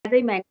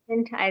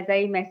as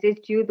I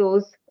messaged you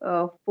those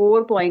 4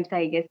 points,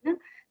 I guess. Na?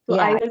 So I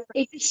Yeah, will.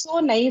 it is so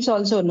nice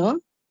also, no?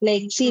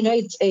 Like, see, no,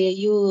 it's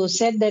you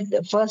said that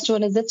the first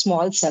one is that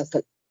small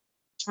circle,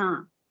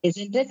 Huh.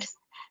 isn't it?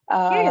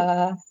 Yes,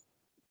 Uh,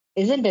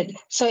 isn't it?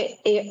 So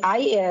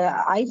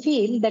I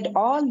feel that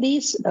all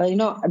these,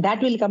 that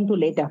will come to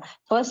later.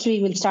 First,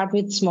 we will start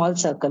with small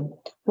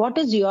circle. What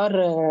is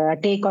your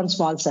take on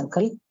small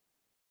circle?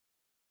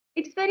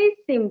 it's very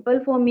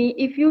simple for me.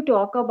 If you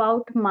talk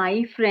about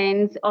my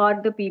friends or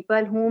the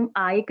people whom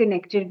I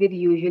connected with,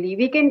 usually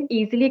we can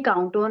easily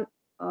count on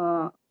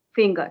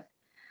fingers.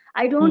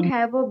 I don't Hmm.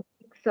 have a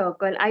big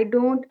circle. I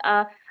don't.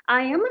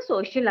 I am a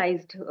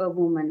socialized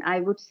woman, I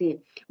would say.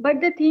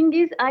 But the thing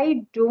is,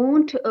 I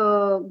don't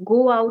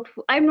go out.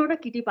 I'm not a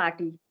kitty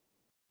party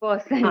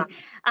Ah, person.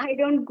 I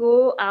don't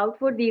go out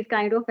for these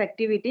kind of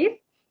activities.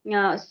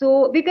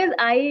 So because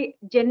I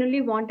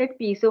generally wanted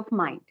peace of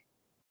mind,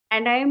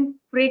 and I am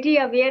pretty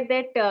aware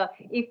that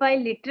if I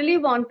literally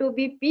want to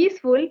be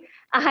peaceful,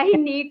 I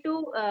need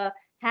to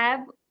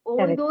have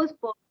all correct. those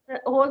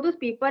all those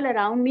people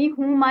around me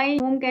whom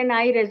can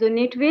I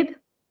resonate with,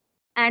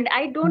 and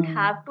I don't Hmm.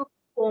 have to be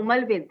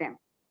formal with them.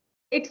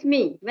 It's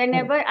me. Correct.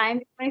 Whenever I'm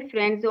with my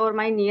friends or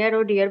my near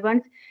or dear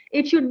ones,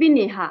 it should be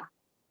Neha.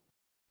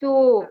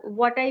 So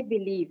what I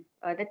believe,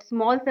 that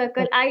small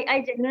circle, Correct.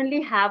 I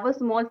genuinely have a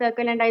small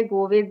circle and I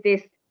go with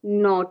this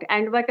note.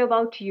 And what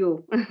about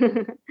you?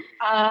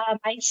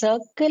 My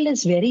circle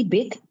is very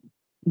big,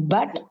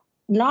 but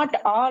not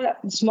all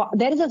small.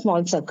 There is a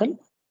small circle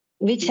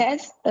which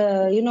has,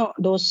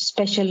 those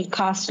special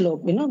caste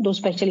look, those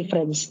special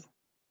friends.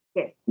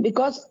 Yes.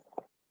 Because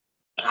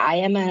I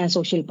am a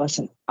social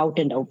person, out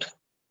and out.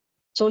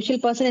 Social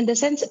person in the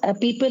sense,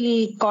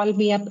 people call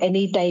me up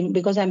anytime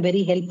because I'm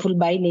very helpful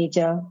by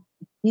nature.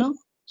 No,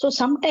 so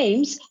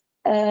sometimes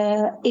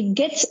it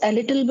gets a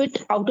little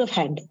bit out of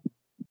hand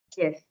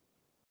Yes.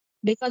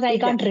 because I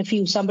It can't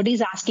refuse. Somebody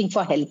is asking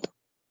for help.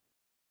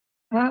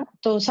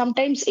 So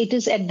sometimes it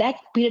is at that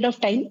period of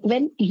time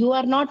when you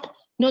are not,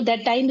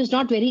 that time is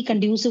not very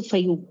conducive for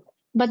you.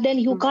 But then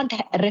you does. can't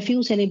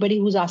refuse anybody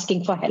who's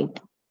asking for help.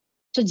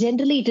 So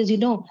generally it is,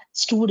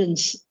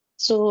 students.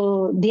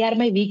 So they are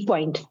my weak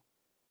point.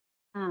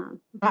 Ah.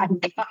 I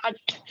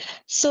can't.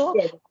 So,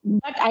 Yes.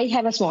 but I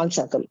have a small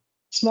circle.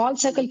 Small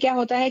circle क्या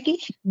होता है कि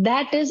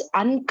that is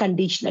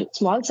unconditional.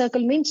 Small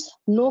circle means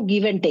no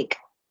give and take.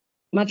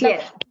 मतलब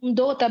Yes. तुम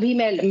दो तभी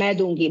मैं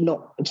दूंगी.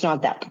 No, it's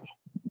not that.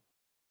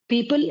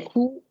 People Yes.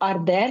 who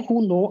are there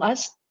who know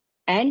us,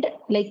 and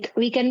like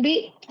we can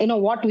be,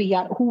 what we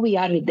are, who we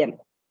are with them,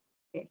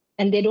 Yes.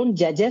 and they don't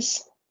judge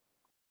us.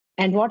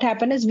 And what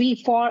happens is we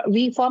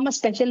form a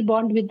special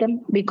bond with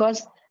them,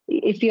 because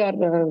if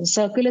your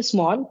circle is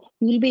small,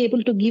 you will be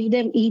able to give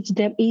them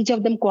each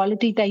of them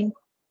quality time.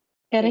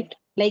 Yes. Correct?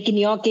 Like in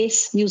your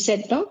case, you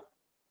said no.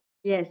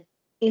 Yes.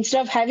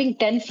 Instead of having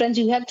 10 friends,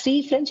 you have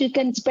 3 friends. You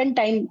can spend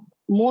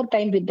more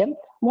time with them,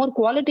 more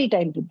quality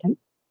time with them,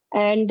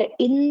 and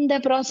in the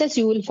process,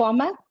 you will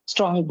form a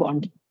strong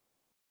bond.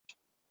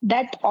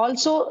 That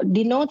also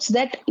denotes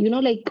that, you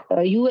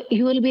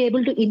will be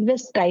able to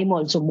invest time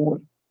also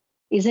more,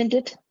 isn't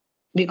it?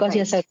 Because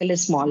your Right. circle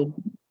is small.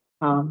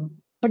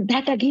 But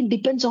that again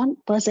depends on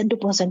person to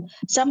person.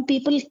 Some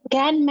people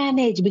can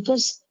manage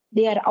because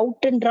they are out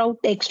and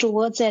out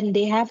extroverts and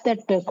they have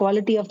that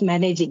quality of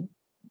managing.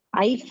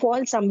 I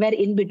fall somewhere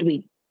in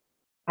between.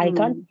 I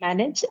can't Hmm.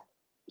 manage.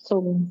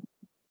 So,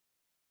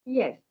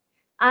 Yes.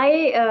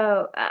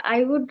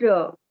 I would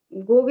go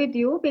with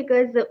you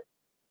because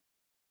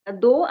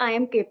though I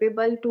am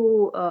capable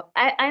to,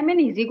 I'm an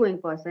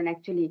easygoing person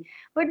actually.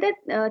 But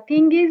the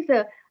thing is,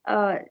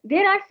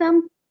 there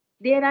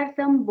are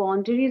some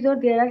boundaries or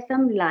there are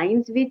some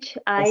lines which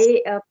yes,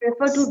 I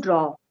prefer to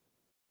draw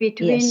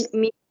between yes,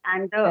 me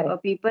and the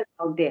correct, people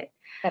out there.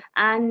 correct,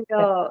 And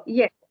correct,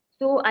 yes,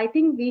 so I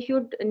think we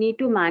should need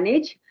to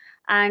manage.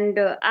 And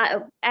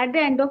at the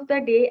end of the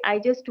day, I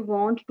just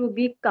want to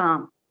be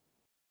calm.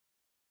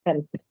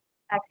 correct,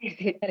 That is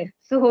it. correct.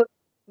 So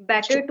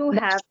That's true. better to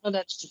That's have true. No,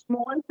 that's true.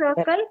 small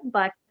Correct, circle,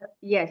 but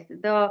yes,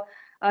 the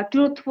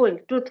truthful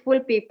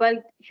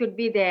people should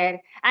be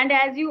there. And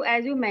as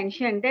you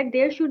mentioned, that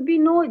there should be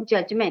no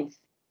judgments.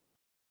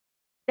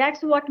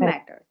 That's what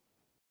correct, matters,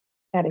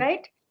 correct.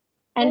 right?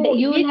 And So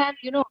you will yes, have,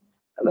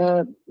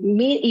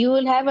 you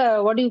will have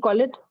a, what do you call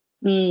it?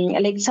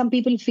 Like some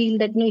people feel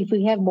that, if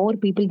we have more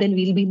people, then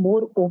we'll be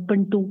more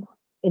open to,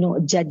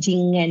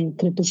 judging and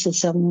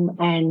criticism,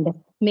 and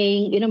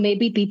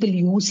maybe people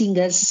using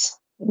us,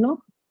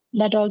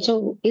 that yes,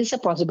 also is a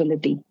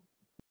possibility.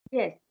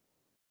 yes.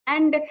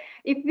 And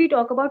if we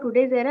talk about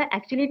today's era,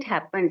 actually it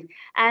happens.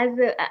 As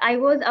I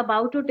was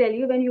about to tell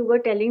you when you were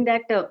telling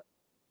that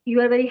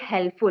you are very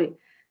helpful.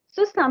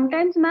 So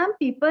sometimes, ma'am,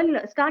 people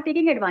start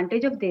taking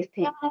advantage of this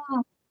thing.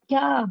 Yeah,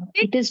 yeah,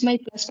 it is my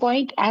plus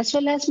point as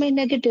well as my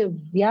negative.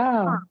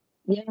 Yeah, Huh.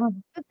 yeah,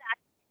 So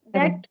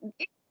that correct.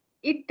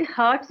 it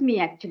hurts me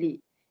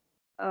actually.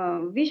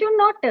 We should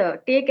not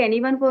take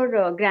anyone for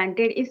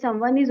granted. If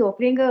someone is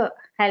offering a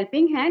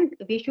helping hand,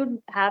 we should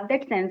have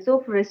that sense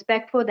of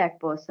respect for that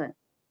person.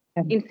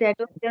 correct, instead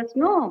of just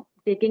no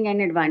taking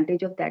an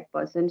advantage of that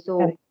person. So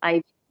correct,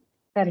 I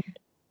correct.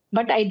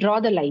 But I draw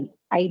the line.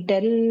 I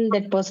tell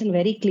that person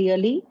very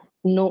clearly,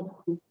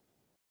 no.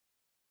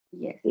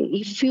 yes.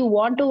 If you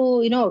want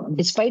to,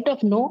 despite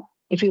of no,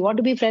 if you want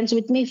to be friends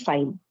with me,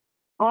 fine.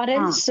 Or Ah,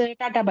 else,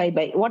 tata bye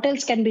bye. What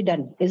else can be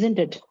done, isn't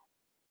it?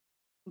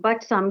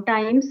 but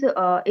sometimes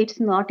it's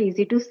not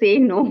easy to say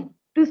no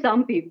to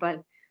some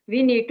people.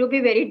 We need to be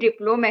very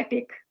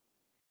diplomatic.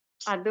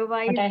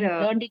 But I Otherwise, have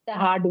learned it the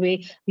hard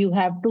way. You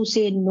have to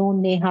say no,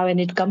 Neha, when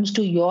it comes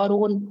to your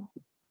own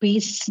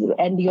peace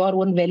and your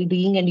own well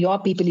being and your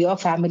people, your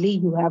family.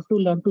 You have to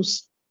learn to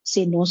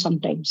say no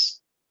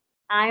sometimes.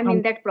 I'm in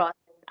Um, that process.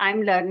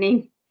 I'm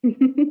learning.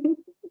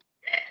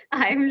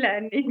 I'm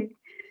learning.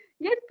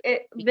 Yes,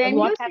 because when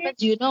you say,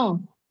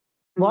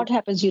 what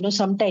happens,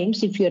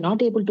 sometimes if you're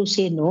not able to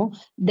say no,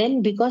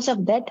 then because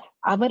of that,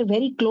 our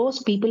very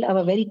close people,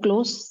 our very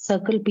close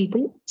circle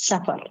people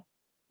suffer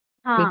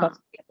huh, because,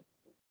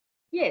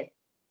 yes,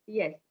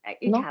 yes,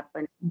 it no,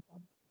 happens,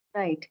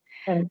 right?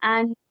 correct,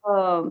 And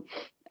um,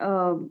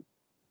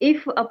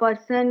 if a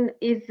person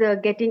is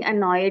getting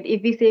annoyed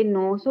if we say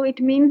no, so it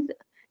means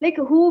like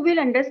who will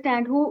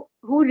understand, who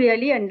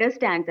really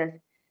understands us.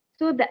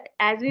 So that,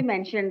 as we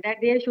mentioned, that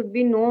there should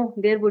be no,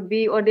 there would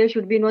be, or there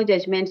should be no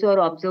judgments or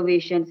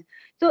observations.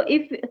 So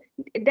if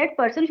that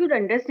person should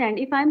understand,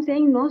 if I'm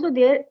saying no, so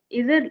there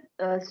is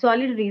a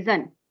solid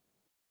reason,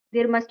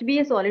 there must be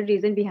a solid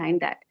reason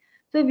behind that.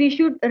 So we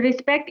should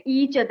respect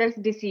each other's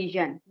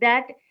decision,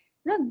 that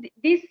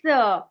this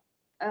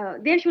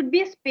there should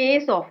be a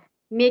space of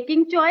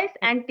making choice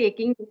and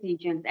taking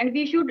decisions, and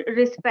we should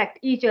respect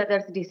each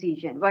other's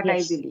decision, what I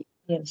yes, believe.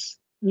 yes,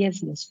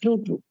 yes, yes,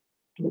 true, true,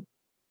 true.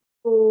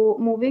 So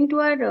moving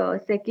to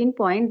our second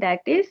point,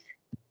 that is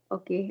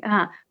okay,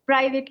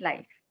 private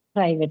life.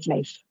 Private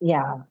life,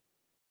 yeah.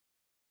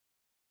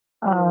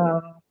 So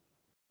Uh,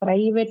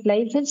 Private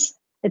life is,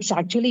 it's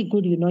actually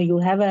good, you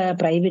have a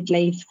private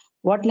life.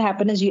 What will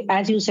happen is, you,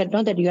 as you said,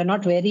 no, that you are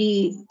not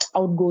very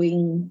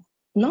outgoing,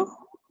 no.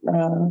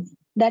 uh,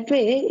 that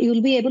way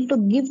you'll be able to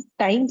give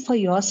time for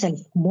yourself,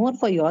 more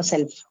for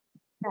yourself,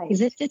 right,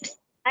 isn't it?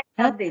 I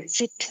Huh? love this.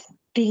 Sit,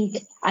 think,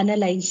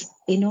 analyze,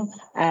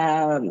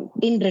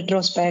 in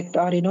retrospect,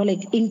 or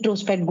like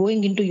introspect,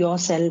 going into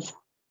yourself.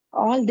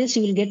 All this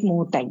you will get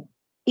more time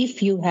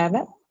if you have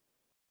a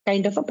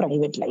kind of a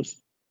private life,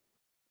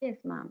 Yes,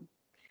 ma'am.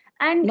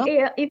 And no.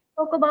 if you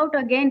talk about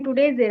again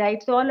today's era,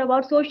 it's all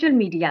about social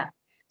media.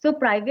 So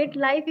private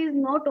life is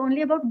not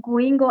only about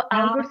going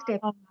out or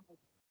step.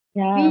 Yeah.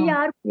 Yeah, We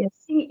are yes.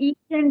 posting each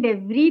and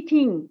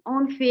everything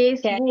on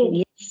Facebook.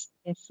 Yes,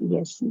 yes,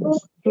 yes, So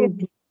yes. True,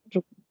 true,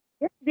 true,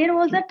 there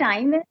was a true.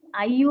 time when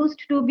I used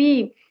to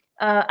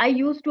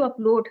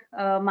upload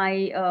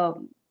my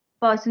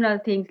personal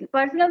things.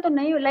 Personal to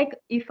nahi, like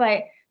if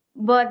I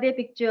birthday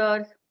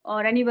pictures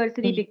or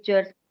anniversary Mm,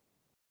 pictures.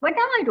 But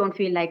now I don't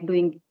feel like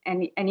doing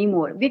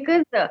anymore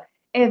because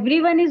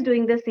everyone is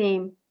doing the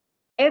same.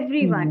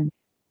 Everyone. mm,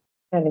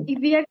 correct, If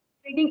we are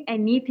celebrating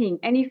anything,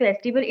 any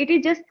festival, it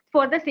is just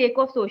for the sake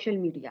of social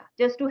media,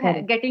 just to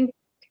correct, getting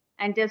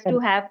and just to correct,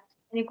 have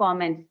any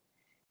comments.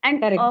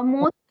 And correct.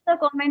 most of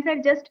the comments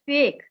are just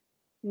fake.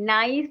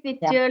 Nice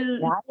Yeah, picture,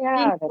 yeah, looking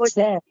yeah, good, that's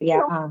there.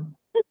 Yeah,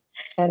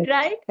 correct,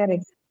 right?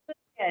 correct,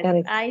 Yes,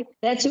 correct. I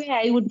That's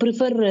why I would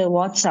prefer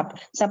WhatsApp.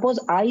 Suppose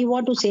I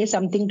want to say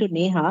something to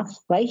Neha,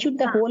 why should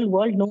the huh, whole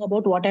world know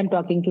about what I'm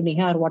talking to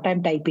Neha or what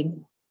I'm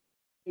typing?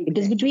 It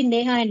is exactly. between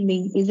Neha and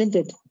me, isn't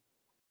it?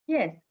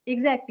 Yes,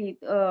 exactly.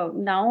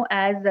 Now,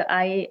 as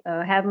I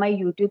have my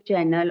YouTube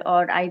channel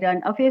or I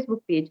run a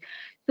Facebook page,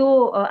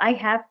 so I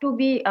have to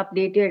be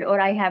updated or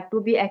I have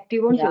to be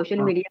active on Yeah,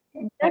 social media.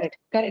 correct,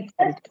 correct, Just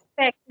correct,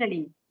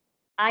 professionally,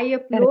 I correct,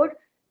 upload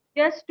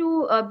just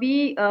to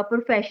be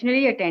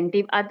professionally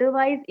attentive.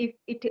 Otherwise, if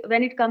it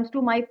when it comes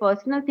to my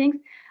personal things,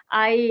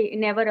 I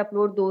never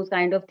upload those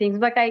kind of things.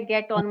 What I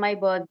get on my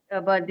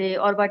birthday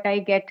or what I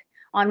get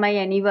on my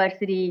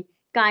anniversary,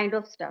 kind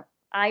of stuff.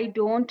 I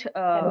don't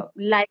correct.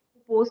 like to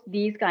post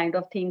these kind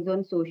of things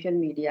on social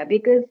media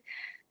because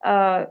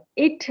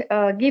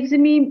it gives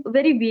me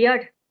very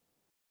weird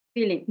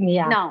feeling.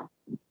 Yeah, Now,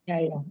 yeah,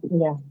 yeah,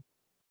 yeah.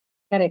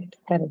 Correct,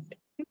 correct.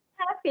 you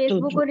have True,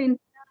 Facebook true. or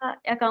Insta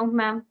account,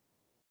 ma'am?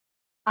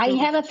 I No.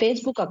 have a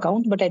Facebook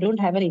account, but I don't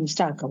have an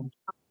Insta account.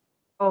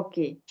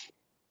 Okay.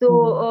 So,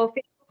 Mm.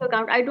 Facebook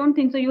account, I don't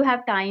think so. You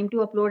have time to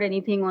upload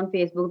anything on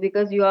Facebook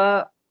because you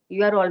are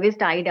always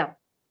tied up.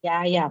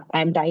 Yeah, yeah.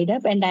 I'm tied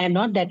up and I am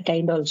not that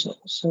kind also.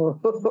 So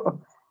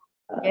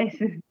uh, Yes,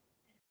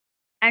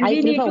 and I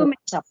we need prefer to.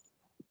 WhatsApp.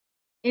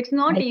 It's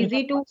not I prefer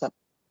easy to. WhatsApp.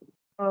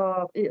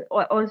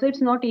 Also,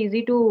 it's not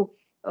easy to,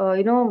 uh,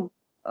 you know,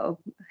 uh,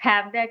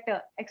 have that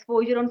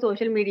exposure on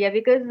social media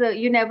because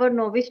you never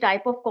know which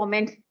type of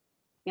comments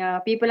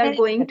people are Correct,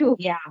 going correct. to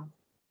Yeah,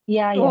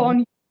 yeah, throw yeah.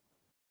 on.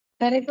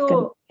 Correct, correct.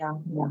 So, Yeah,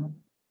 yeah.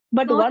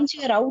 But not once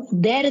you're out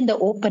there in the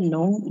open,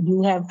 no,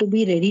 you have to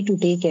be ready to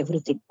take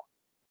everything.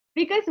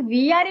 because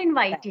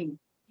Yeah,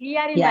 we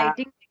are yeah,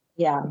 inviting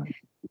yeah,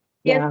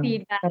 their yeah.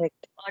 feedback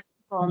Correct. or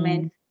Mm,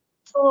 comments.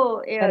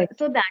 So, correct.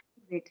 so that.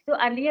 it. So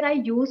earlier I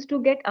used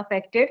to get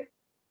affected,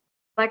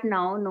 but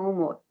now no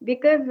more,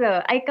 because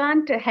I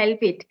can't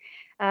help it.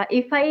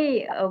 If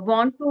I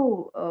want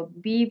to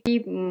be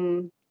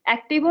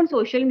active on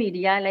social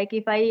media, like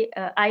if I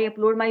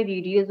upload my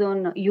videos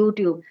on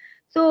YouTube,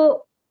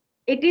 so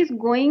it is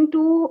going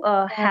to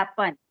Yeah,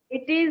 happen.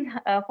 It is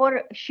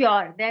for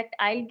sure that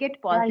I'll get yeah,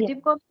 yeah.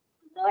 positive comments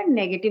or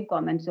negative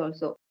comments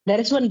also. There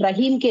is one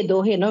Rahim ke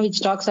dohe, no,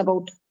 which talks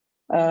about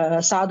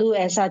sadhu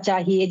aisa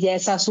chahiye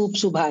jaisa soup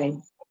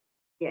subhaye,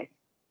 Yes.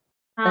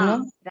 you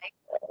know,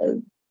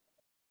 Right.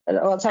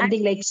 or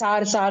something like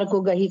sar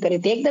ko gahi kare.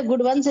 Take the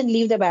good ones and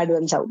leave the bad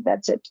ones out.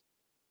 That's it.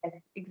 Yes,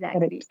 exactly.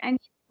 Correct. And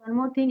one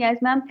more thing,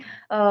 as ma'am,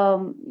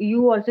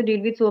 you also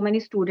deal with so many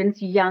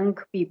students, young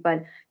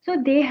people.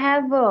 So they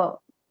have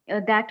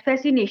that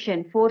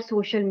fascination for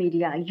social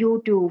media,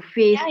 YouTube,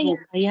 Yeah, yeah, Facebook.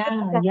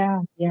 yeah, That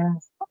yeah, yeah.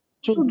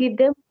 to True. give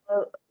them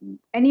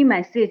any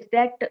message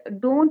that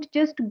don't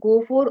just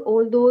go for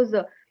all those,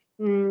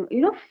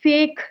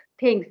 fake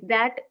things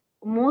that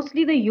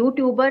mostly the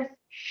YouTubers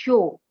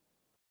show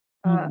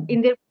Mm.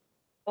 in their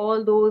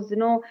all those,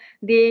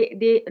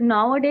 they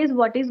nowadays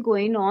what is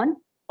going on,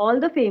 all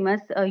the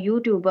famous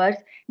YouTubers,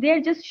 they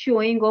are just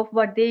showing off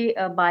what they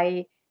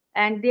buy,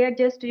 and they are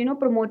just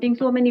promoting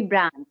so many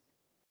brands.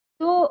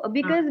 So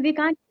because we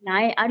can't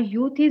deny our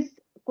youth is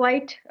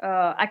quite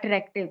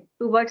attractive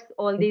towards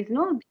all these,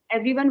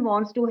 everyone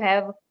wants to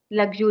have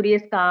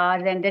luxurious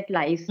cars and that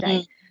lifestyle.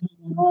 Mm,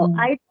 mm, So mm.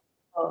 I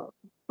uh,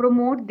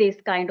 promote this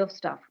kind of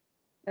stuff.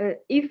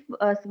 If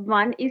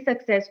one is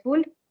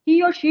successful,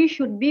 he or she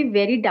should be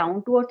very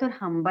down to earth or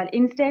humble,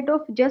 instead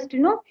of just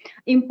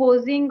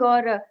imposing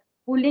or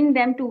pulling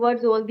them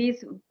towards all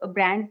these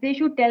brands. They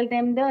should tell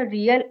them the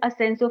real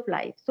essence of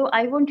life. So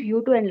I want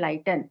you to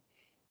enlighten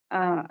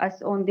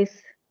us on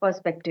this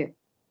perspective.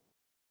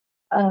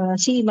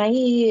 See, my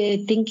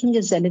thinking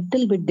is a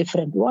little bit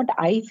different. What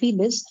I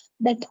feel is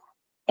that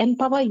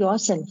empower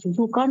yourself.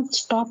 You can't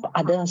stop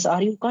others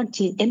or you can't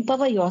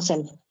empower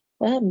yourself.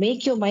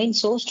 Make your mind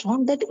so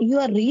strong that you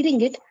are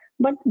reading it,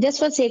 but just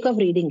for sake of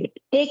reading it.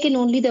 Take in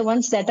only the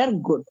ones that are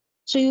good.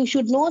 So you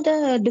should know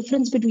the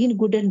difference between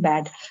good and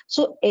bad.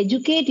 So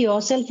educate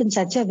yourself in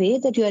such a way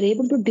that you are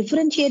able to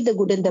differentiate the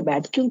good and the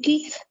bad.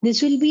 Kyunki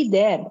this will be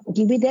there. It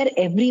will be there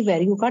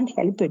everywhere. You can't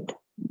help it.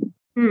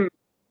 Hmm.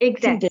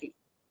 Isn't it? Exactly.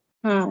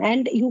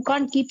 And you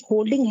can't keep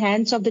holding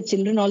hands of the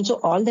children also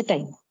all the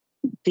time.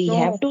 We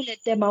have No. to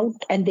let them out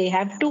and they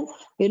have to,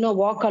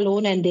 walk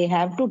alone and they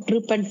have to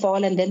trip and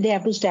fall and then they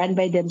have to stand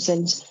by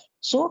themselves.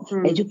 So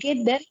Hmm.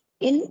 educate them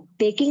in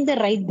taking the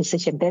right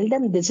decision. Tell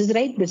them this is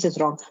right, this is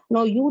wrong.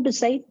 Now you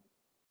decide,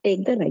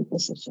 take the right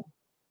decision.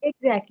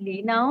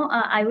 Exactly. Now,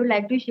 I would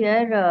like to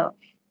share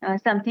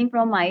something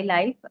from my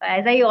life,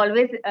 as I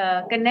always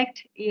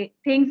connect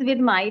things with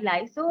my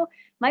life. So,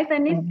 my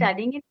son is Mm,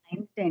 studying in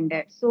ninth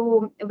standard.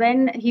 So,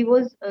 when he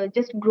was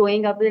just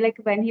growing up, like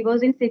when he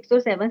was in sixth or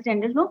seventh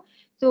standard, no,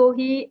 so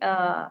he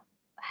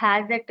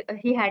had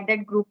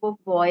that group of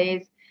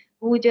boys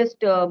who just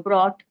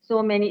brought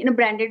so many,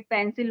 branded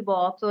pencil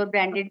box or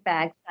branded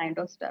bags kind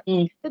of stuff.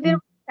 mm, So there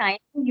mm, was time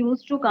he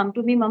used to come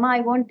to me, Mama,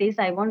 I want this,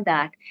 I want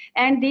that.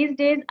 And these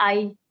days,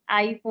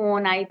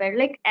 iPhone, iPad,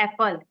 like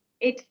Apple,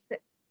 it's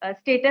a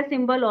status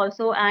symbol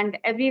also, and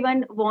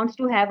everyone wants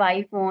to have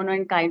iPhone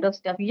and kind of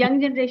stuff.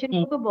 Young generation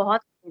mm. को तो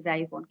बहुत craze है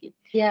iPhone की.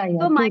 Yeah, yeah,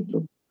 So my true,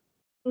 true.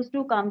 used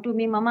to come to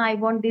me, Mama, I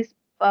want this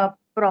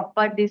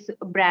proper this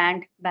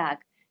brand bag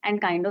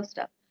and kind of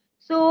stuff.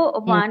 So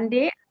Mm, one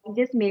day I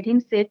just made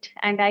him sit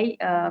and I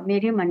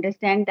made him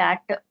understand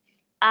that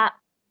uh,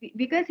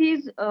 because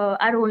he's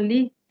our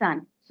only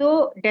son,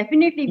 so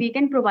definitely mm. we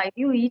can provide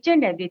you each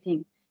and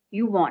everything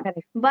you want.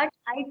 Correct. But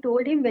I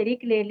told him very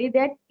clearly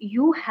that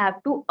you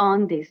have to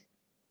earn this.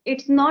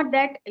 It's not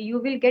that you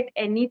will get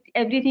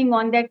everything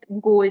on that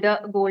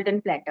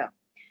golden platter.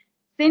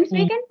 Since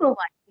we Mm, can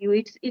provide you,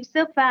 it's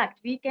a fact,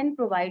 we can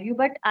provide you,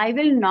 but I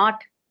will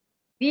not.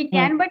 We mm,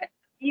 can, but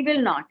we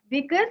will not,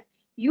 because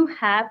you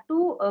have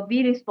to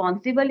be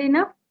responsible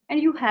enough,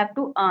 and you have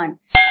to earn.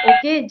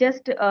 Okay,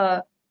 just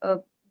uh,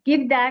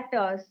 give that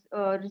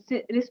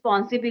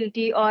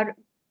responsibility, or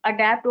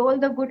adapt all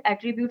the good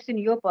attributes in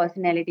your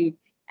personality.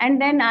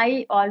 And then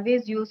I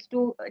always used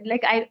to,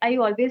 like, I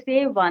always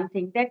say one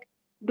thing, that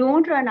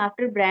don't run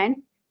after brands,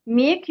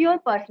 make your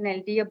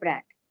personality a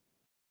brand.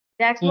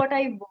 That's mm. what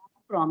I want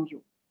from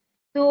you.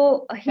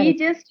 So he Correct.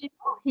 just,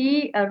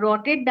 he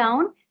wrote it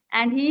down,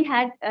 and he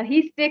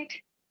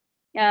sticked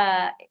in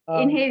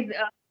Uh, his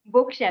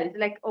bookshelves,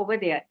 like over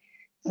there.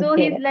 So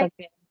he's okay, like,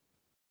 okay.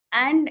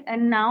 and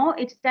now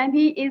it's time.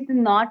 He's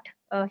no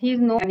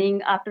more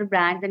running after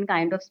brands and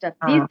kind of stuff.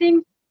 These Ah,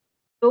 things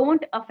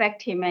don't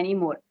affect him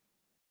anymore.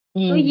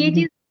 तो mm, ये mm.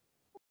 चीज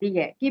ठीक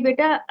है कि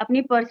बेटा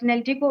अपनी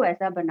personality को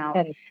वैसा बनाओ,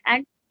 Correct,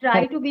 and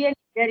try correct, to be a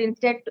leader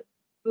instead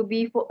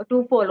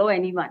to follow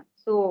anyone.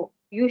 So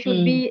you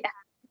should be mm,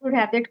 should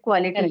have that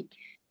quality. correct,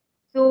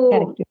 So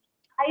correct.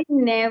 I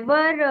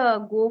never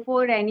go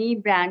for any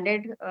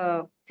branded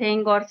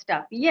thing or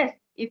stuff. Yes,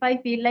 if I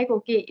feel like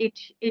okay,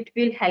 it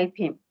will help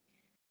him.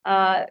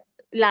 Uh,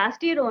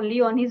 last year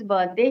only on his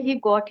birthday, he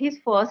got his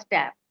first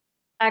tab.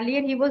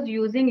 Earlier, he was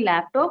using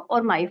laptop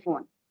or my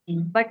phone,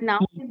 Mm, but now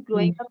mm, he's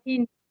growing mm. up. He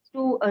needs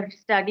to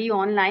study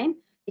online,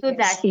 so Yes,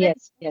 that's why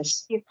yes,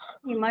 yes. I gave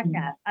him a Mm,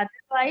 tab.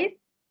 Otherwise,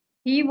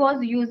 he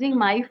was using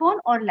my phone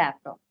or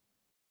laptop.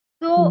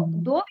 So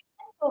mm, though we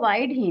can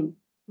provide him,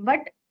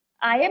 but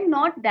I am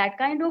not that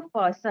kind of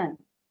person.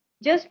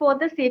 Just for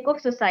the sake of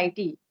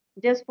society,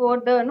 just for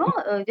the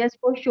no, just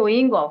for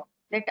showing off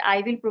that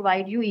I will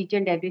provide you each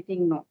and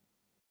everything. No,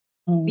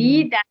 mm.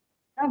 be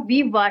that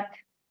be worth.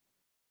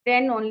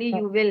 Then only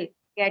you will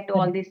get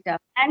all Correct. this stuff.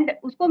 And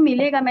उसको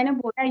मिलेगा मैंने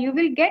बोला you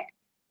will get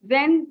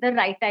when the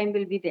right time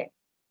will be there.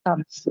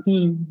 Comes.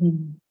 Mm,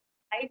 mm.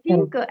 I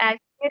Correct. think as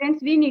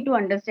parents we need to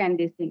understand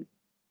these things.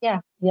 Yeah,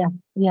 yeah,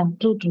 yeah.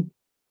 True, true,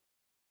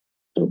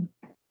 true.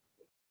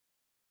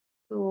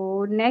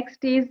 So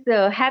next is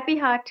happy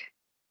heart.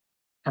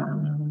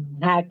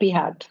 Happy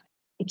heart.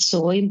 It's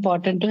so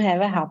important to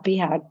have a happy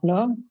heart,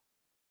 no?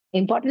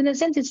 Important in the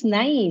sense it's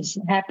nice.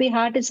 Happy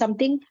heart is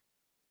something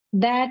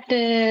that,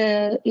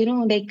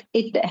 like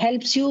it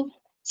helps you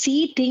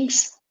see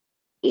things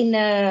in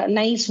a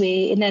nice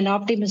way, in an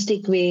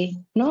optimistic way,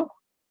 no?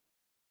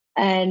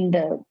 And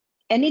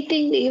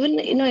anything, even,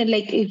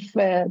 like if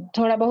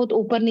thoda bahut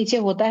upar niche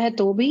hota hai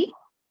to bhi,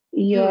 Hmm.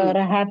 your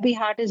happy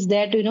heart is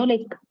there to,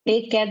 like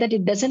take care that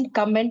it doesn't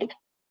come and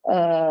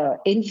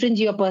infringe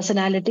your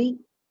personality.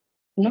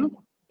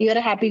 No, you're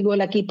a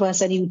happy-go-lucky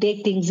person. You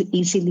take things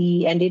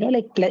easily and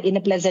like in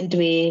a pleasant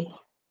way.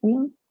 You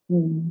know?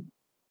 Mm.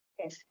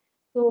 Yes.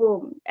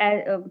 So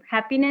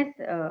happiness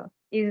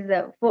is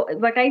for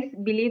what I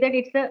believe that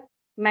it's a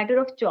matter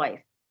of choice.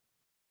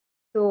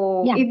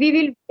 So Yeah. if we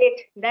will wait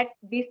that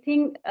this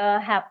thing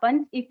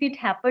happens, if it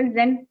happens,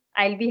 then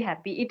I'll be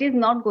happy. It is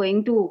not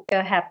going to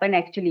happen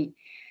actually.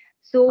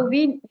 So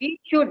we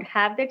should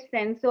have that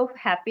sense of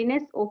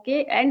happiness,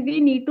 okay, and we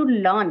need to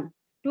learn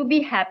to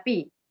be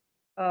happy,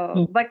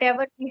 Mm.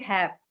 whatever we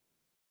have.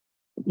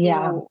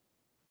 Yeah. So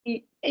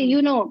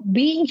hmm,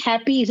 Being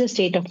happy is a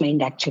state of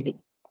mind. Actually,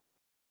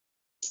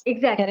 correct.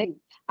 exactly.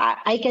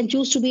 I can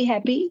choose to be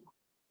happy,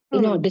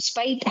 Hmm.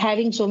 despite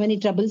having so many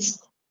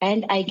troubles,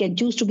 and I can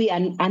choose to be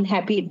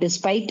unhappy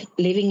despite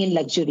living in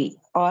luxury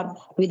or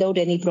without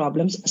any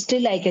problems.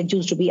 Still, I can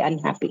choose to be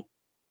unhappy.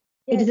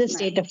 It is Yes, a ma'am.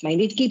 state of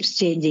mind. It keeps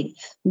changing.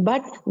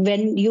 But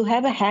when you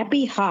have a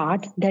happy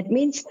heart, that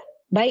means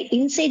by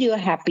inside you are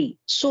happy.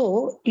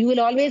 So you will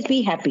always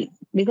be happy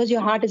because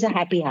your heart is a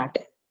happy heart.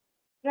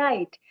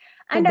 Right.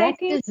 So And I that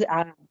think, is,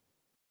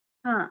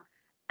 huh,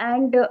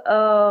 and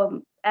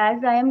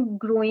as I am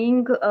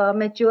growing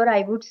mature,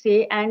 I would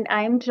say, and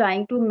I am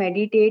trying to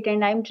meditate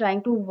and I'm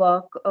trying to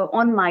work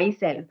on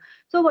myself.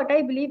 So, what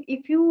I believe,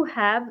 if you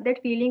have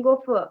that feeling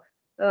of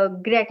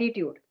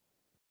gratitude,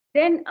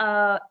 then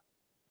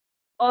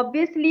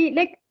obviously,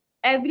 like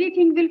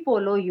everything will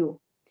follow you.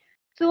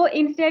 So,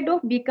 instead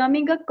of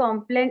becoming a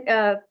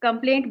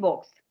complaint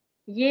box,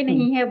 ये mm,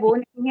 नहीं है, वो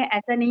नहीं है,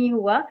 ऐसा नहीं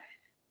हुआ,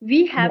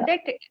 we have yeah,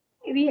 that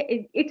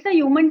it's a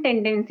human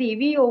tendency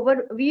we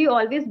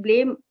always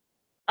blame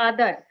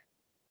others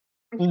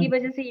उसकी mm,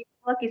 वजह से ये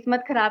हुआ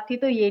किस्मत खराब थी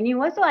तो ये नहीं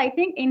हुआ so I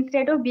think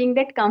instead of being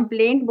that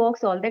complaint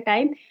box all the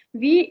time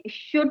we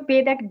should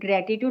pay that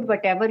gratitude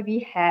whatever we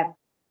have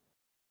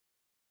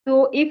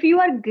so if you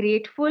are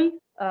grateful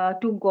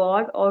to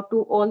God or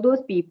to all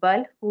those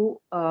people who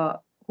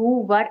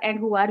were and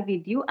who are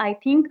with you, I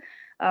think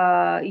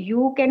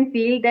you can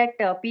feel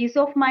that peace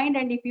of mind.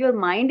 And if your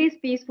mind is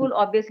peaceful,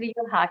 obviously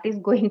your heart is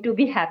going to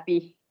be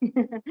happy.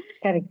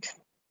 correct,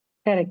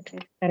 correct,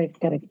 correct,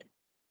 correct.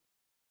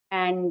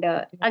 And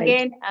Right.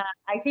 again,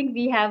 I think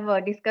we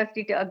have discussed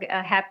it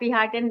a happy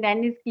heart and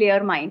then is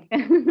clear mind.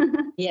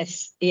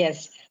 Yes,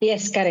 yes,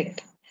 yes,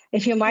 correct.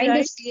 If your mind Right?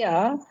 is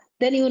clear,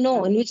 then you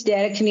know in which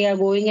direction you are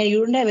going and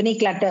you don't have any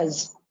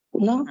clutters.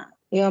 No, Uh,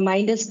 your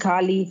mind is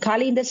khali.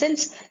 Khali in the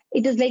sense,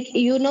 it is like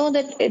you know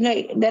that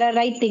there are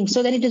right things.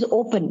 So then it is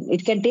open.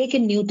 It can take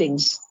in new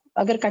things.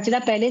 अगर कचरा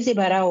पहले से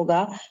भरा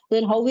होगा,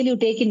 then how will you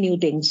take in new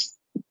things?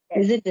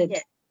 yes, Isn't it?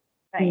 yes,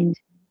 right.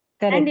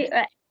 Hmm, and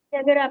correct.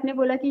 अगर आपने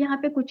बोला कि यहाँ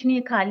पे कुछ नहीं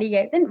है खाली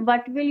है then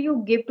what will you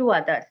give to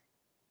others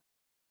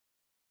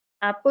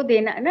आपको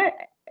देना ना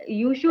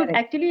यू शुड Correct.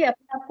 एक्चुअली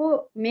अपने आप को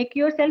मेक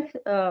योर सेल्फ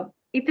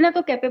इतना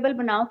तो कैपेबल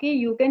बनाओ कि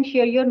you can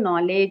share your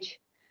knowledge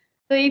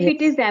so if it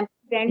is Yes.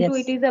 empty then too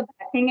it Yes. is a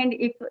bad thing and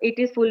if it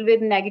is full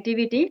with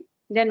negativity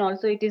then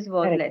also it is Correct.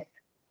 worthless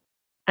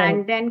Correct.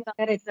 and then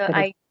Correct. comes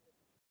Correct.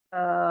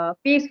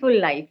 peaceful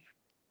life.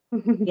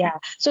 Yeah.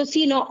 So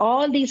see, now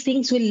all these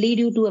things will lead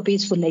you to a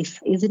peaceful life,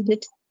 isn't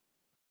it?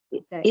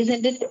 Right.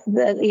 Isn't it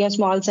your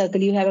small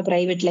circle? You have a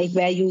private life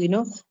where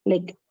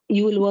like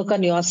you will work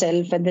on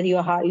yourself, and then you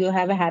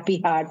have a happy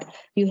heart.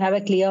 You have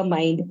a clear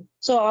mind.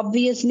 So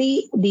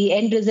obviously, the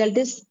end result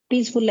is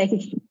peaceful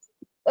life,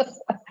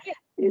 Yeah.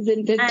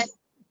 isn't it? And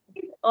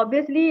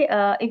obviously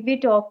if we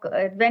talk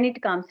when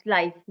it comes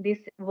life this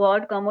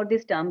word come or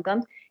this term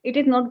comes it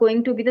is not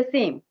going to be the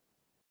same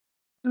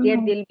there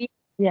Mhm. will be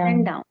up Yeah.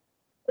 and down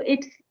so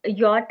it's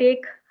your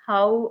take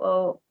how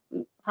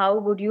how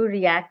would you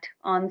react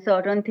on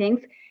certain things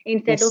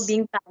instead of Yes.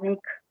 being panic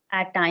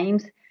at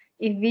times?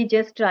 If we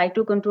just try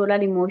to control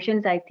our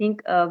emotions, I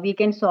think we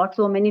can sort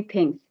so many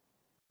things.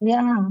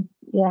 Yeah.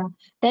 Yeah.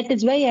 That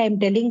is why I am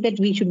telling that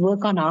we should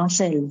work on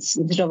ourselves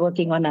instead of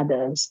working on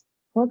others.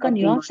 Work on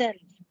Working on.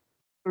 yourself,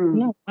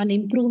 Hmm. on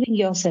improving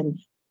yourself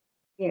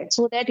Yes.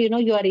 so that,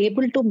 you are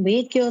able to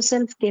make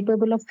yourself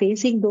capable of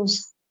facing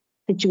those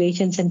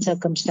situations and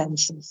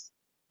circumstances.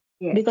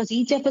 Yes. Because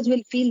each of us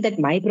will feel that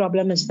my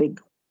problem is big.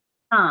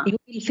 हाँ. You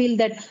will feel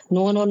that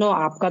no, no, no,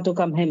 आपका तो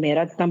कम है,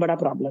 मेरा इतना बड़ा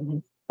problem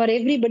है. For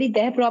everybody,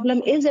 their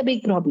problem is a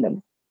big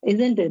problem,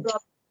 isn't it?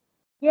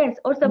 Yes,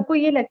 और सबको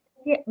ये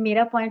लगता है कि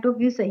मेरा पॉइंट ऑफ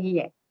व्यू सही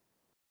है,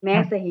 मैं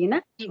हाँ. सही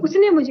ना,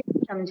 उसने मुझे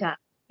नहीं समझा,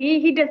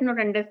 he does not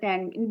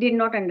understand, did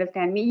not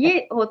understand me,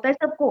 ये होता है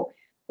सबको,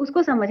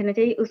 उसको समझना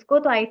चाहिए उसको,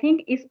 तो आई थिंक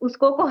इस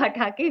उसको को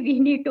हटा के we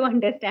need to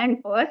understand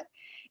first,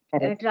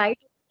 Correct. Try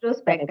to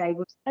respect, Correct. I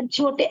would. And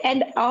छोटे,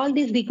 and all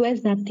this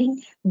requires nothing.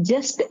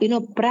 Just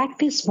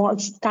practice small.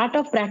 Start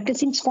off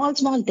practicing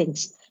small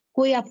things.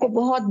 कोई आपको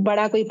बहुत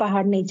बड़ा कोई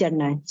पहाड़ नहीं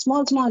चढ़ना है.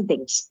 Small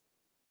things.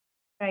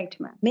 Right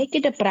ma'am. Make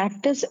it a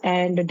practice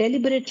and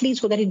deliberately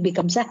so that it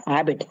becomes a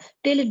habit.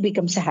 Till it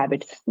becomes a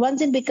habit.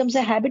 Once it becomes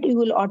a habit, you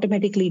will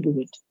automatically do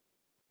it.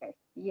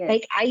 Yes.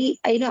 Like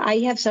I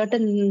have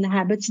certain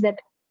habits that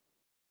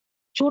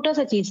छोटा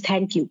सा चीज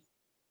thank you,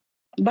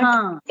 but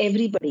हाँ।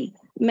 Everybody,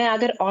 मैं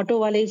अगर auto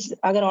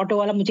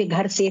वाला मुझे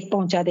घर safe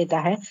पहुंचा देता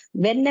है,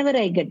 when ever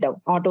I get down,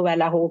 auto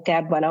वाला हो,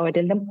 कैब वाला हो, I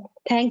tell them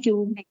thank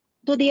you.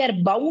 So they are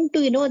bound to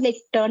like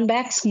turn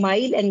back,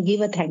 smile and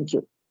give a thank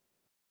you,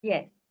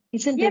 yes.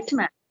 isn't yes it?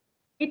 Ma'am,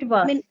 it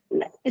I mean,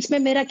 works. इसमें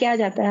मेरा क्या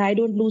जाता है? I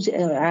don't lose,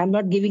 I am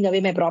not giving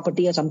away my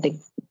property or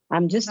something.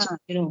 I'm just हाँ,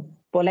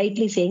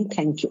 politely saying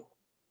thank you.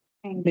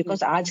 Thank you.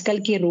 Because आजकल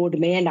के road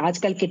में and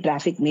आजकल के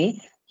ट्रैफिक में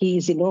he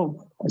is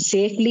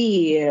safely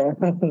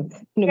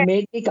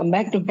made me come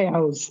back to my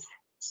house.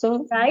 So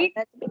right.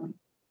 that's,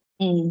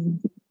 mm,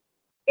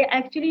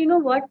 Actually, you know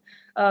what?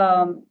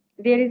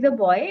 There is a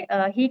boy.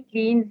 He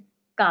cleans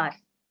cars.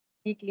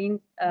 He cleans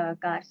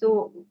cars.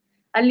 So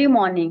early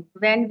morning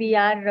when we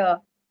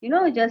are,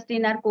 just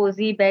in our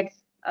cozy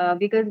beds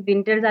because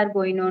winters are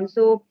going on.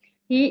 So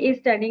he is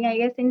studying, I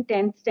guess, in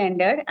 10th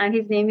standard, and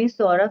his name is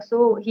Saurabh.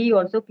 So he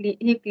also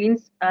he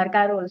cleans our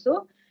car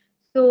also.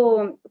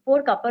 So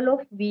for couple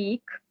of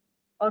week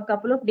or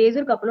couple of days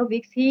or couple of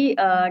weeks, he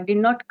did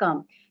not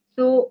come.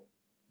 So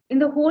in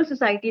the whole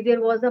society there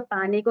was a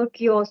panic और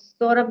chaos,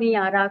 Saurabh नहीं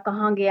आ रहा,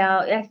 कहाँ गया,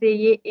 ऐसे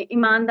ये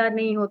ईमानदार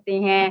नहीं होते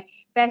हैं,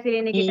 पैसे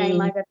लेने के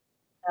टाइम आ mm,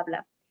 जाता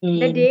है,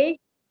 the mm, day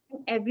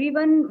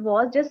everyone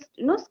was just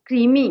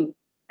screaming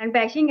and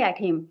bashing at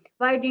him,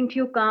 why didn't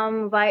you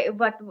come, why,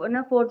 what,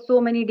 for so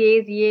many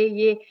days,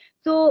 ye.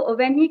 So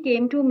when he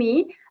came to me,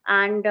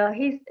 and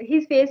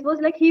his face was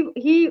like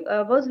he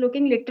was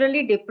looking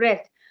literally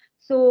depressed.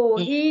 So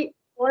mm, he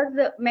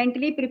was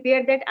mentally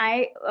prepared that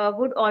I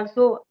would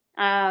also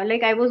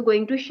like I was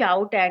going to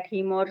shout at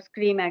him or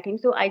scream at him.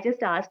 So I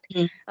just asked,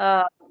 mm,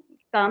 uh,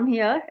 come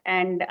here,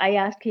 and I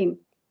asked him,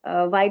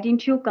 why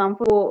didn't you come?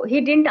 So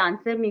he didn't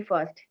answer me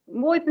first.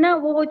 वो इतना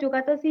वो हो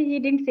चुका था, see, he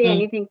didn't say mm,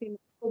 anything. फिर मैंने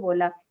उसको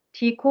बोला,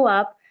 ठीक हो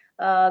आप?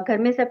 घर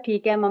में सब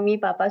ठीक है, mummy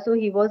papa? So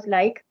he was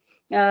like,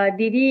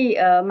 दीदी,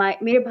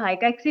 मेरे भाई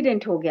का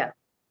एक्सीडेंट हो गया.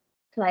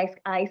 So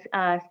I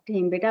asked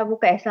him, बेटा वो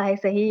कैसा है,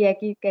 सही है?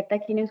 कि कहता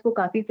कि नहीं, उसको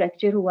काफी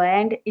फ्रैक्चर हुआ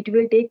है and it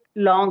will take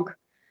long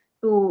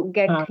to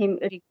get हाँ, हिम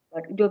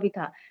रिकवर, जो भी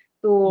था.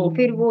 तो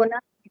फिर mm, वो ना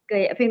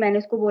फिर मैंने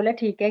उसको बोला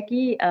ठीक है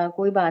कि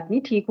कोई बात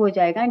नहीं, ठीक हो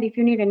जाएगा, and if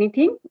you need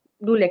anything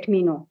do let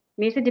me know,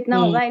 मेरे से जितना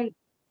mm, होगा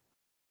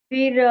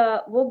फिर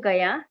वो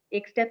गया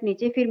एक स्टेप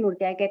नीचे, फिर मुड़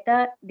के आया,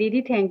 कहता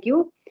दीदी थैंक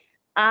यू,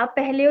 आप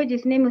पहले हो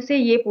जिसने मुझसे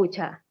ये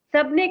पूछा.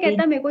 सबने mm,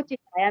 कहता मेरे को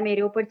चिल्लाया,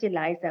 मेरे ऊपर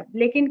चिल्लाए सब,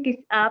 लेकिन किस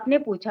आपने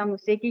पूछा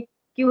मुझसे कि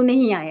क्यों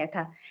नहीं आया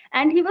था.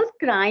 And he was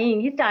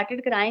crying, he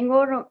started crying,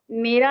 और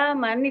मेरा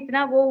मन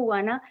इतना वो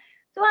हुआ ना.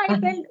 सो आई हाँ,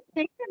 फेल्ट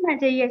नहीं करना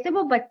चाहिए ऐसे,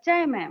 वो बच्चा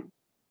है मैम,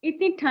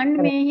 इतनी ठंड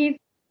में correct,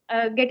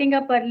 ही गेटिंग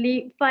अप अर्ली,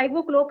 5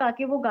 o'clock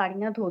आके वो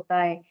गाड़ियां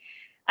धोता है.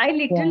 आई yeah.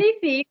 Literally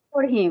feel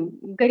for him.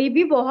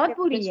 गरीबी बहुत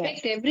बुरी है.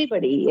 Respect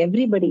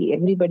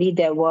everybody,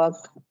 their work.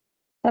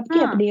 सबकी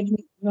हाँ, अपनी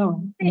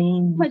अपनी,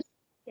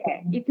 मजबूरी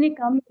है, इतनी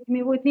कम एज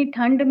में वो इतनी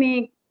ठंड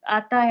में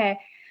आता है.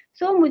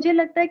 सो मुझे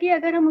लगता है कि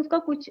अगर हम उसका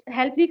कुछ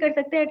हेल्प नहीं कर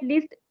सकते,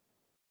 एटलीस्ट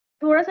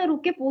थोड़ा सा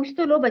रुक के पूछ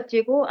तो लो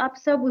बच्चे को, आप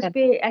सब उस correct,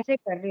 पे ऐसे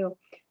कर रहे हो.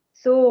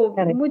 सो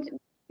correct. मुझ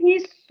ही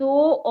सो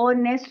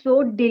ऑनेस्ट,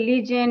 सो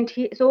डिलीजेंट,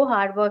 सो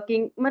हार्ड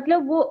वर्किंग,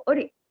 मतलब वो,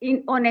 और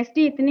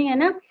ऑनेस्टी इतनी है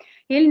ना,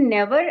 he will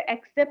never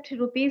accept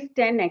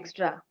 ₹10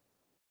 extra.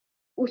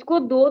 उसको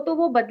दो तो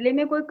वो बदले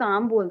में कोई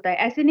काम बोलता है,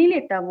 ऐसे नहीं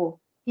लेता वो.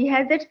 He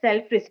has that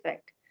self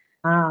respect.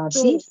 हाँ,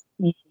 So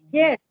see.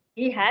 yes,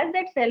 he has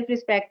that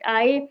self-respect.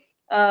 I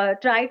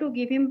try to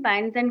give him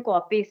pens and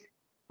copies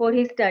for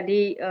his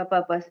study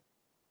purpose.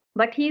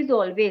 But he is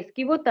always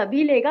कि वो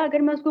तभी लेगा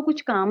अगर मैं उसको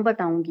कुछ काम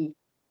बताऊंगी.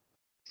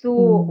 So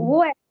Mm.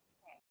 वो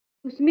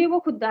उसमें वो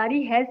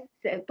खुददारी है.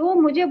 तो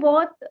मुझे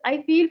बहुत I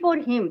feel for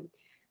him.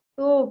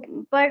 तो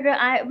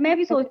पर मैं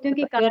भी सोचती हूँ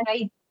कि You're काश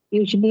right.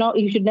 You should know.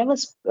 You should never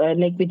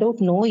like without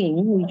knowing.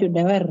 We should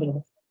never,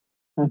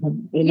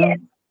 you know, Yes.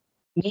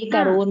 make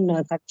our हाँ.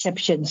 own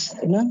conceptions.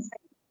 You know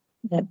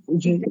that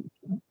you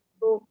Exactly.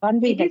 तो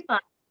can't be it is that.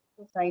 part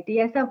of society,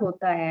 ऐसा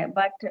होता है,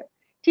 but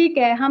ठीक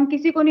है, हम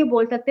किसी को नहीं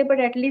बोल सकते, but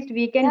at least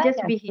we can Yeah, just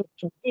yeah, behave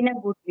true, true. in a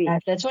good way.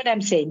 That's what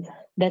I'm saying.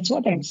 That's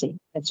what I'm Yes. saying.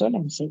 That's what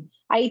I'm saying.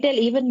 I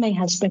tell even my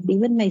husband,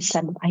 even my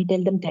son, I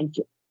tell them thank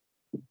you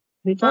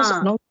because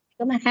हाँ. now it's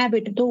become a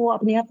habit. तो वो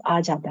अपने आप आ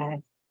जाता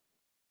है.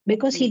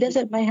 Because he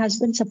Exactly. does. My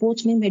husband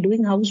supports me by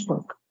doing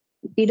housework.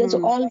 He does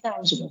hmm. all the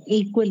housework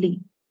equally.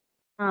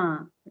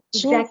 हाँ.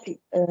 So, Exactly.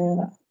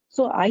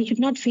 so I should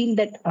not feel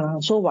that.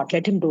 So what?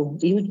 Let him do.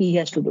 Even he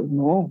has to do.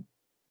 No,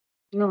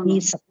 No, he no.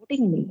 is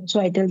supporting me. So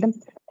I tell them,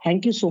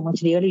 thank you so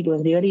much. Really, it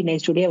was really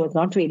nice. Today I was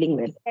not feeling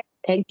well.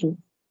 Thank you.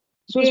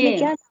 So इसमें Same.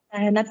 क्या जाता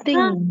है? हाँ.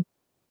 Nothing.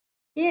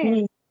 Yes.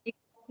 Hmm.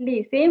 Exactly.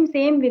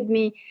 Same with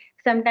me.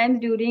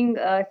 Sometimes during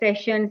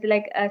sessions,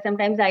 like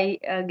sometimes I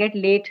get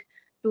late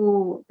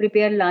to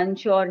prepare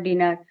lunch or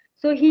dinner.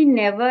 So he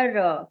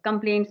never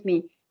complains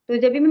me. तो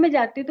जब भी मैं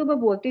जाती हूँ तो मैं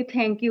बोलती हूँ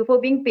thank you for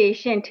being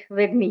patient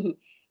with me,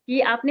 कि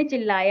आपने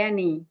चिल्लाया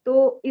नहीं,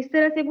 तो इस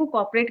तरह से वो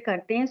कॉपरेट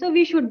करते हैं. So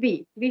we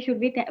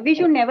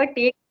should never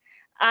take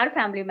our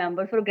family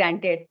member for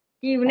granted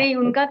कि नहीं,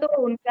 उनका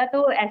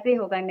तो ऐसे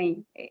होगा नहीं.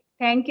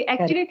 Thank you,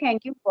 Correct. Actually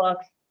thank you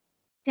works.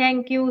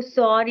 Thank you,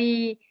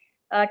 sorry,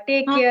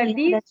 take care. Yeah,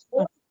 These that's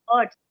four what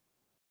words.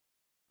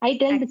 I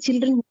tell the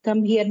children who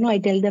come here. No, I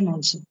tell them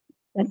also.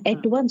 And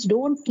at once,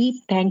 don't keep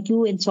thank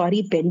you and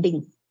sorry pending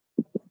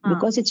हाँ,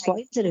 because it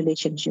spoils the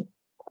relationship.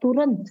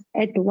 तुरंत,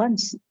 at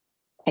once,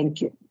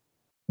 thank you.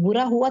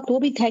 बुरा हुआ तो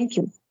भी thank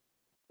you.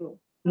 true.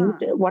 You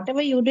हाँ,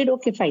 whatever you did,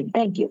 okay, fine,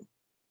 thank you.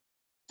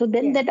 So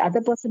then yes. that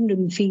other person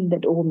will feel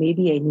that, oh,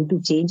 maybe I need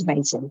to change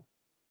myself,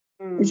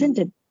 isn't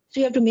Hmm. it? So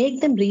you have to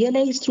make them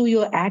realize through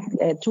your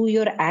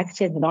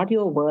actions, not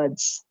your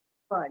words,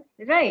 Words.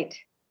 Right.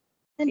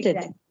 isn't it?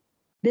 Exactly.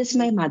 This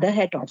my mother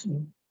had taught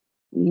me.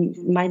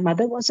 Hmm. My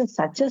mother was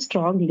such a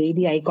strong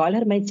lady. I call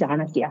her my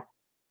Chanakya.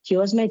 She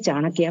was my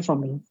Chanakya for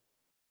me.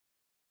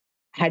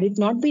 Had it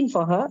not been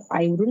for her,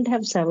 I wouldn't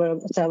have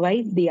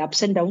survived the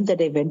ups and downs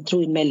that I went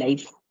through in my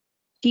life.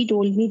 She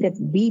told me that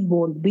be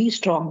bold, be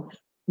strong.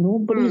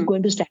 Nobody is Hmm.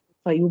 going to stand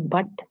up for you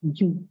but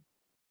you.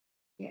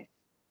 Yes.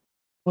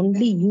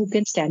 Only you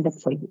can stand up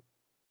for you.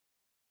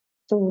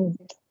 So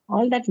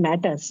all that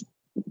matters,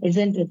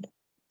 isn't it?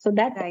 So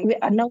that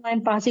Right. now I'm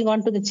passing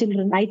on to the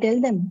children. I tell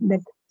them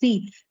that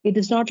see, it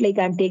is not like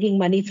I'm taking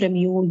money from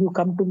you. You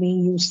come to me,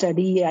 you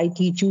study, I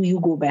teach you, you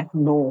go back.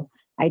 No,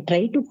 I try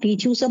to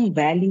teach you some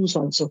values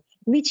also,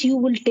 which you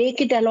will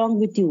take it along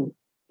with you,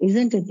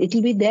 isn't it? It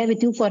will be there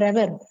with you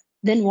forever.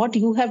 Then what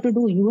you have to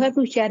do? You have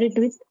to share it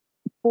with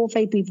 4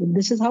 5 people.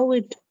 This is how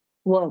it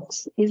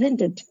works,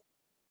 isn't it?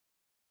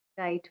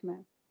 Right,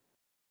 ma'am.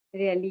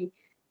 Really.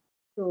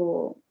 So,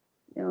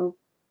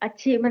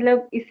 अच्छी,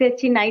 मतलब इससे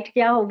अच्छी night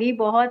क्या होगी.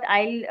 बहुत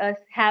I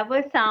have a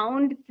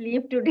sound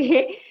sleep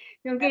today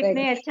क्योंकि Correct.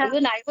 इतने अच्छा.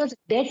 Even I was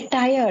dead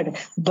tired,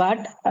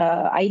 but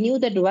I knew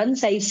that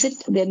once I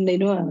sit, then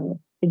it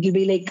will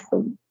be like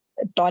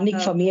tonic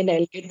for me, and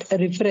I'll get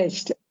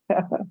refreshed.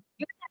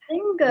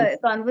 Having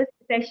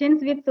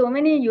conversations with so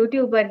many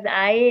YouTubers.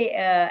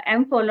 I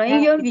am following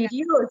Yeah, your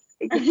videos.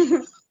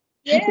 exactly.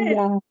 Yes.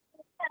 Yeah,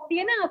 आती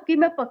है ना आपकी,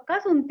 मैं पक्का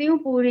सुनती हूँ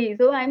पूरी.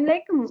 So I'm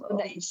like, so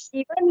nice.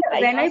 even I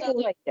yours also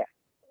like that.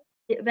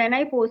 when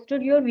I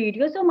posted your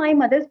video, so my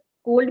mother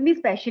called me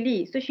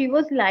specially. So she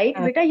was like,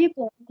 "बेटा ये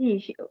कौन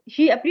थी?"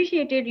 She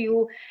appreciated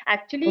you.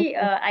 Actually,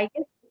 Okay. I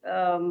guess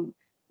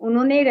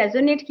उन्होंने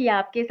resonate किया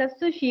आपके साथ.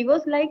 So she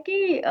was like कि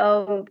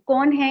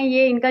कौन है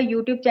ये, इनका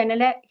YouTube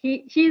चैनल है.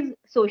 She is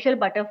social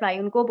butterfly.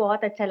 उनको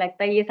बहुत अच्छा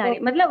लगता है ये सारे,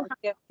 Okay. मतलब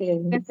Okay.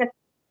 Okay.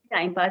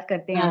 टाइम पास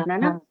करते हैं हाँ, अपना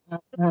ना. हाँ, हाँ,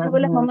 तो हाँ, मैंने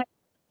बोला हाँ. मम्मा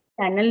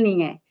चैनल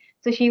नहीं है.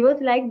 सो शी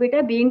वाज लाइक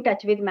बेटा be in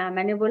touch with ma'am.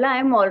 मैंने बोला I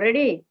am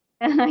already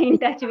in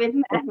touch with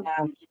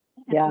ma'am.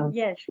 Yeah,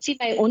 yeah. Yes. See,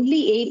 my only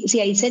aim, see,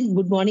 I send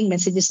good morning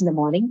messages in the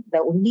morning. The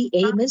only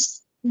aim is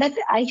that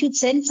I should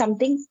send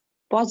something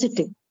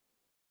positive.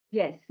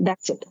 Yes.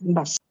 That's it.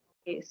 Bas.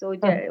 Okay. So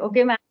Huh.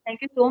 Okay ma'am,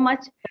 thank you so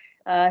much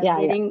Yeah, yeah.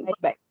 Sparing Bye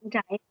bye.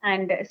 time,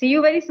 and see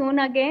you very soon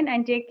again,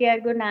 and take care.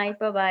 Good night.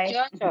 Bye bye.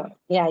 Sure, sure.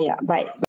 Yeah, yeah. Bye.